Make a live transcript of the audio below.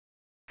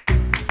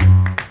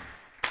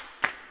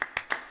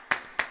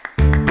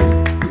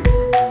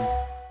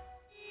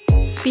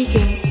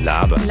Speaking.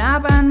 Labern.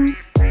 Labern.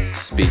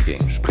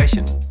 Speaking.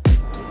 Sprechen.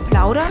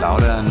 Plaudern.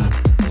 Plaudern.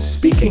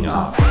 Speaking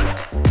of.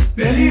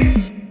 Berlin.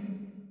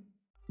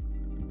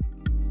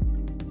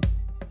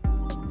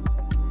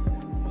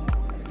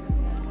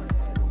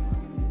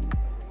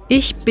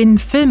 Ich bin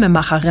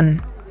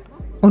Filmemacherin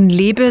und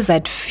lebe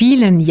seit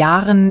vielen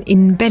Jahren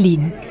in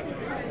Berlin.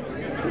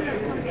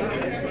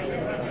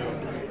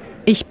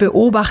 Ich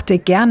beobachte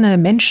gerne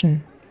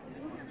Menschen.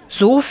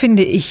 So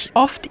finde ich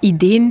oft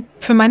Ideen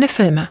für meine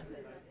Filme.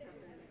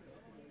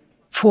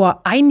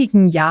 Vor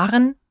einigen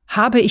Jahren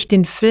habe ich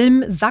den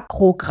Film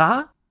Sacro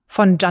Gra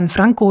von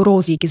Gianfranco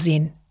Rosi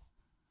gesehen.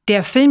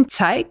 Der Film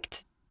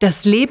zeigt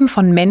das Leben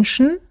von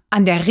Menschen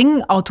an der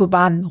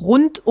Ringautobahn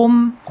rund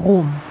um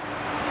Rom.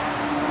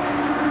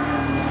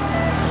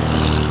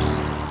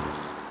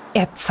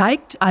 Er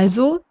zeigt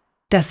also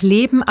das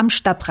Leben am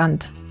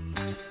Stadtrand.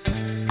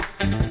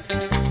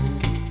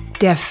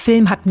 Der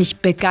Film hat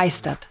mich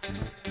begeistert.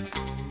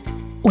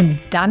 Und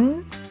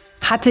dann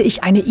hatte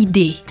ich eine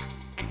Idee.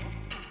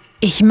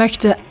 Ich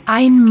möchte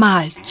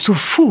einmal zu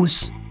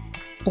Fuß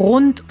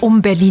rund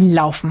um Berlin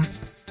laufen,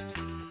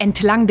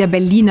 entlang der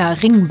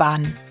Berliner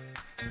Ringbahn.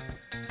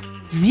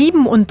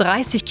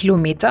 37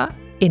 Kilometer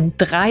in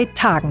 3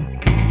 Tagen.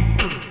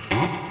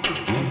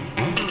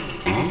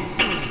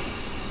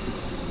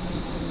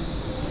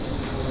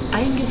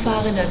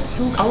 Eingefahrener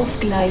Zug auf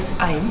Gleis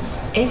 1,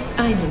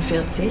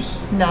 S1E2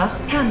 nach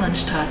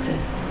Hermannstraße.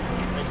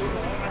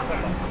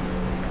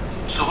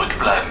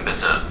 Zurückbleiben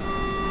bitte.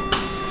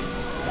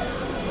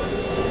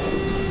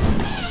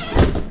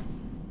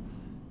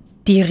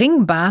 Die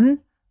Ringbahn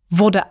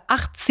wurde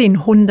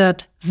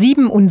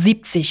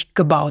 1877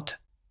 gebaut.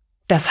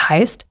 Das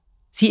heißt,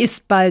 sie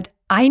ist bald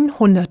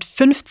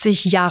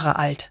 150 Jahre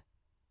alt.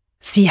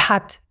 Sie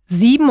hat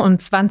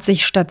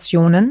 27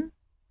 Stationen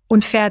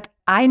und fährt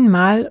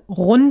einmal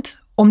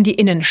rund um die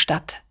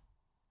Innenstadt.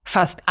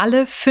 Fast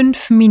alle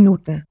 5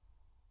 Minuten.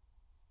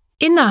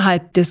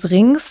 Innerhalb des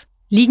Rings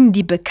liegen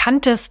die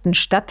bekanntesten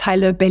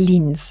Stadtteile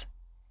Berlins.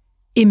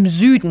 Im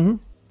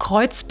Süden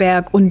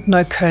Kreuzberg und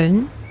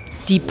Neukölln,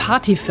 die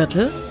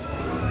Partyviertel.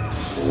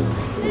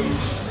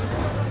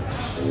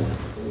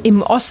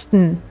 Im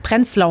Osten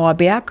Prenzlauer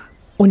Berg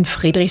und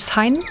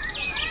Friedrichshain.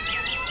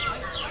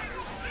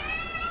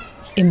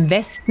 Im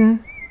Westen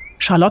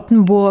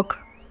Charlottenburg,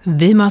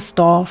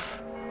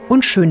 Wilmersdorf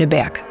und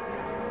Schöneberg.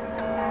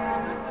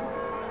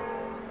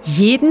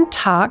 Jeden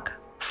Tag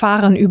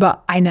fahren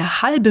über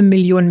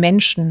 500.000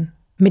 Menschen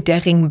mit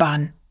der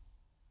Ringbahn.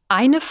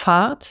 Eine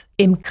Fahrt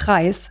im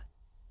Kreis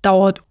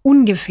dauert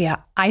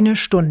ungefähr 1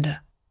 Stunde.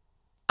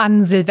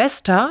 An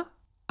Silvester,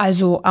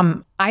 also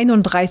am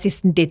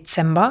 31.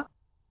 Dezember,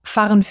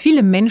 fahren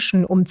viele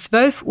Menschen um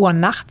 12 Uhr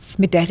nachts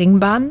mit der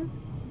Ringbahn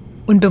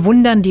und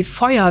bewundern die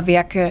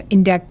Feuerwerke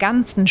in der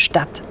ganzen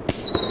Stadt.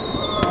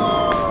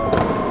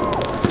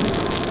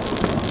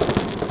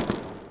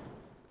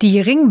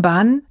 Die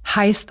Ringbahn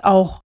heißt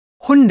auch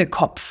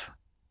Hundekopf.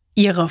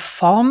 Ihre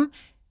Form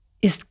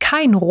ist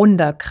kein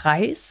runder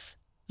Kreis,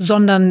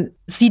 sondern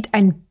sieht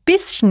ein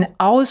bisschen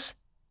aus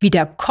wie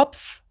der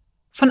Kopf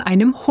von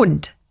einem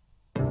Hund.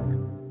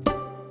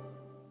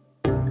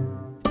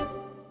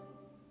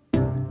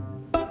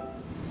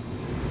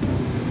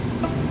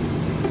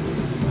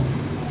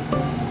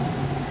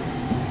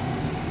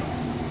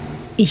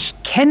 Ich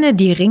kenne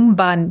die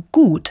Ringbahn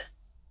gut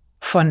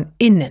von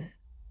innen,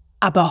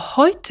 aber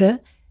heute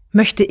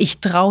möchte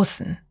ich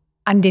draußen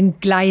an den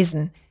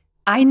Gleisen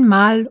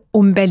einmal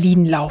um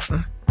Berlin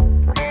laufen.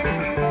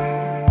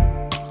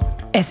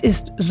 Es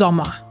ist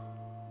Sommer.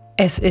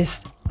 Es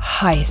ist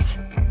heiß.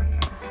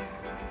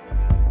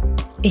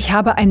 Ich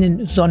habe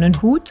einen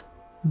Sonnenhut,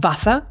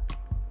 Wasser,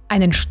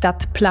 einen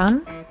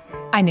Stadtplan,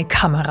 eine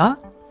Kamera,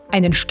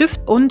 einen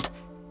Stift und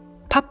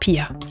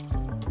Papier.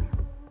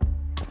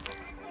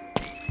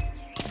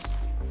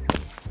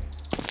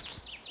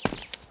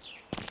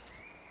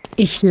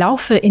 Ich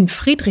laufe in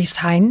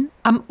Friedrichshain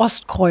am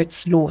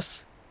Ostkreuz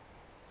los,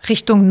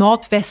 Richtung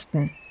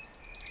Nordwesten.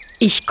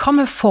 Ich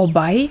komme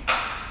vorbei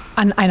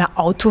an einer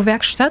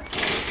Autowerkstatt,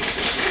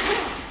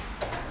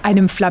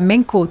 einem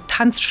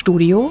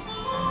Flamenco-Tanzstudio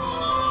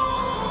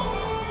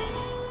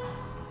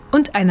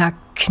und einer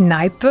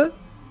Kneipe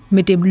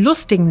mit dem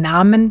lustigen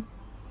Namen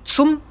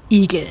Zum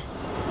Igel.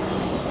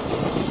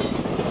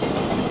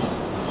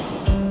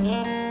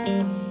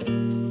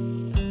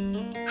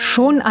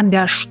 Schon an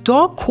der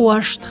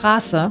Storkower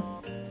Straße,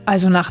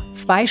 also nach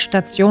 2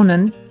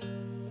 Stationen,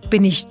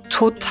 bin ich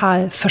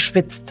total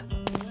verschwitzt.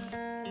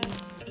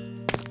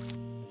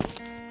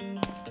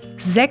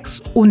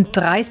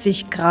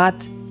 36 Grad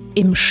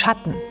im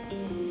Schatten.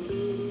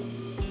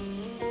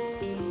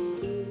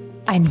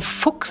 Ein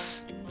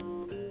Fuchs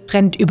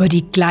rennt über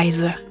die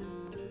Gleise.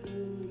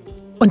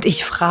 Und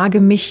ich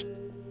frage mich,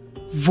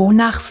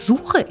 wonach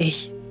suche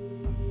ich?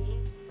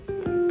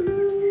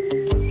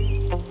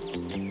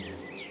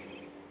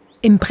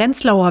 Im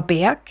Prenzlauer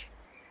Berg,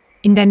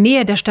 in der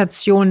Nähe der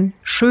Station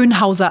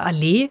Schönhauser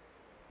Allee,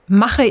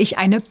 mache ich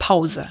eine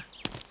Pause.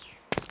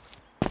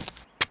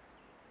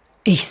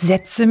 Ich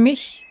setze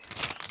mich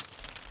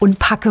und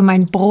packe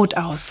mein Brot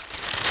aus.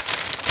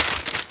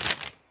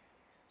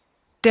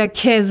 Der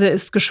Käse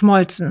ist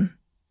geschmolzen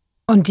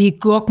und die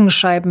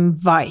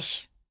Gurkenscheiben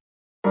weich.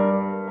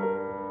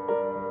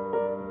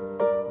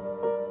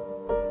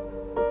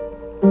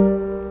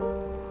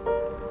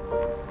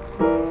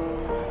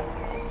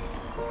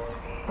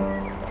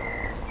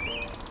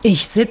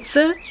 Ich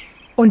sitze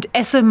und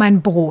esse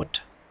mein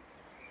Brot.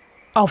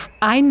 Auf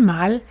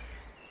einmal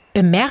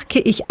bemerke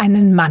ich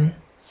einen Mann.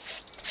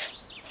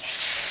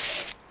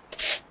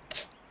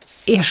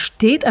 Er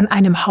steht an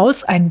einem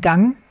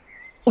Hauseingang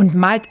und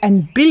malt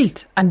ein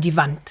Bild an die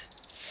Wand.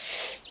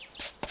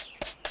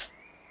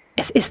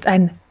 Es ist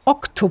ein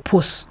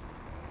Oktopus.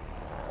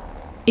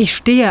 Ich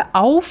stehe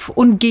auf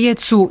und gehe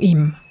zu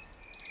ihm.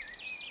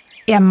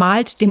 Er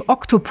malt dem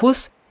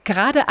Oktopus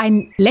gerade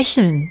ein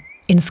Lächeln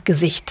ins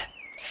Gesicht.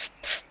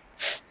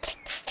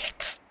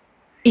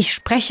 Ich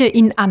spreche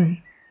ihn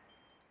an.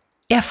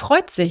 Er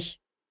freut sich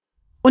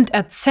und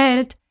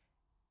erzählt,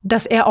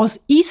 dass er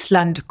aus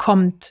Island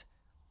kommt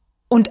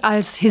und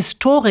als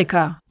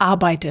Historiker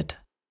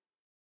arbeitet.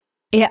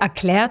 Er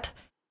erklärt,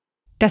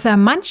 dass er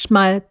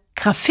manchmal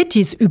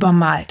Graffitis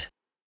übermalt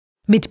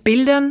mit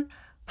Bildern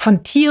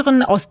von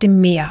Tieren aus dem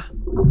Meer.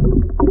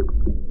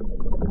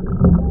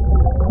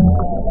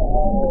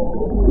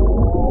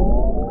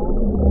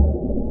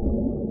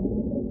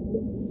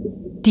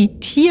 Die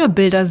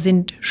Tierbilder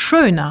sind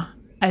schöner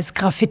als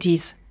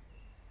Graffitis,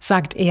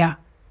 sagt er.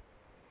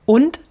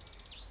 Und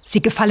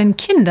sie gefallen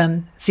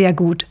Kindern sehr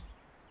gut.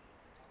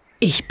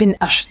 Ich bin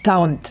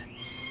erstaunt.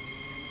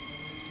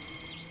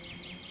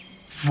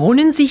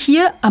 Wohnen Sie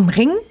hier am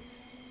Ring?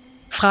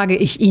 Frage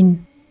ich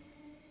ihn.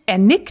 Er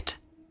nickt.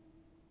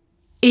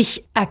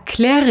 Ich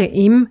erkläre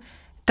ihm,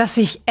 dass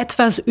ich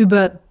etwas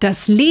über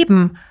das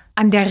Leben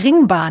an der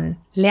Ringbahn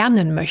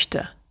lernen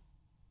möchte.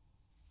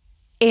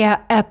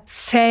 Er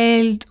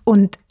erzählt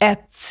und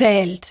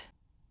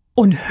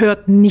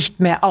hört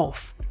nicht mehr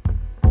auf.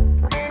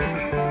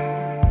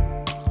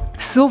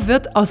 So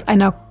wird aus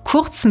einer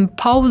kurzen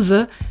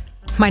Pause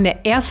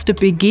meine erste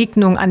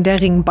Begegnung an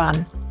der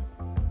Ringbahn.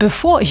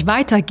 Bevor ich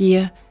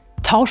weitergehe,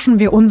 tauschen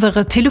wir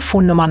unsere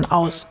Telefonnummern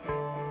aus.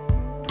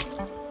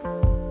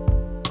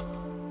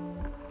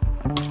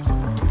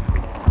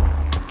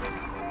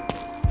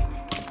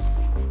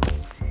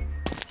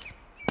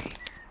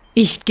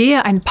 Ich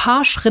gehe ein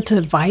paar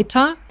Schritte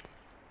weiter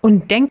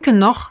und denke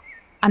noch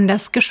an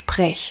das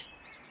Gespräch.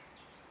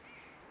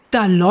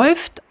 Da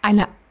läuft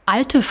eine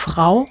alte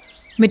Frau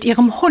mit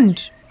ihrem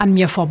Hund an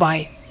mir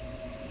vorbei.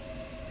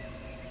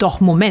 Doch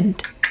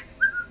Moment.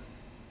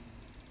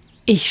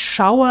 Ich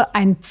schaue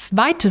ein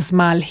zweites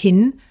Mal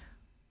hin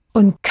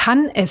und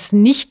kann es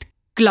nicht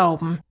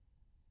glauben.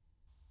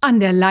 An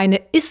der Leine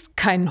ist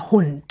kein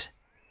Hund.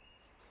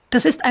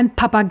 Das ist ein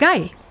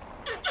Papagei.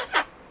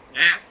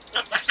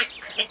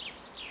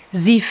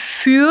 Sie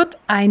führt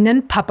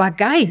einen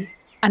Papagei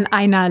an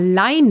einer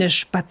Leine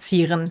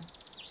spazieren.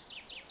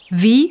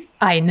 Wie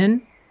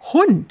einen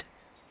Hund.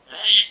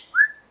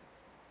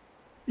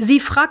 Sie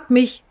fragt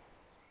mich,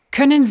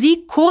 können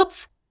Sie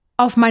kurz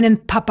auf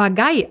meinen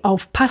Papagei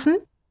aufpassen?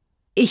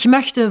 Ich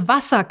möchte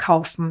Wasser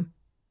kaufen.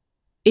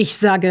 Ich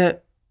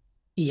sage,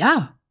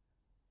 ja.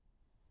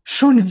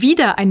 Schon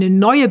wieder eine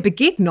neue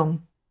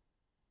Begegnung.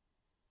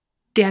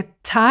 Der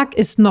Tag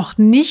ist noch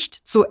nicht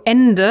zu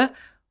Ende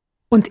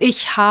und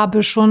ich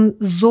habe schon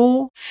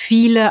so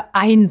viele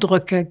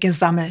Eindrücke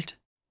gesammelt.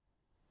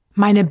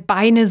 Meine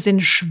Beine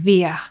sind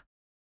schwer,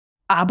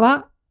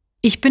 aber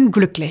ich bin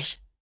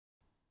glücklich.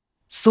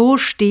 So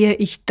stehe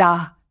ich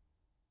da,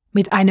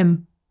 mit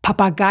einem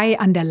Papagei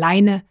an der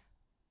Leine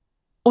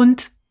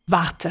und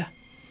warte.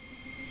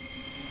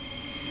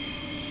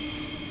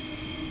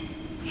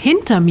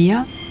 Hinter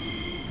mir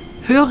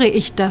höre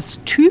ich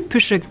das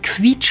typische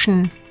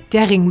Quietschen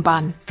der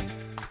Ringbahn.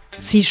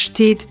 Sie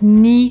steht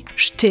nie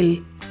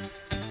still.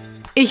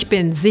 Ich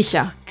bin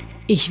sicher,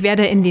 ich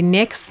werde in den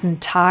nächsten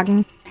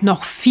Tagen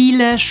noch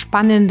viele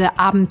spannende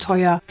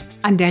Abenteuer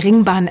an der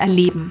Ringbahn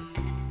erleben.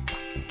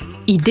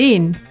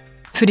 Ideen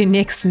für den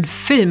nächsten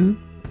Film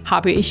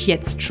habe ich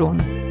jetzt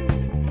schon.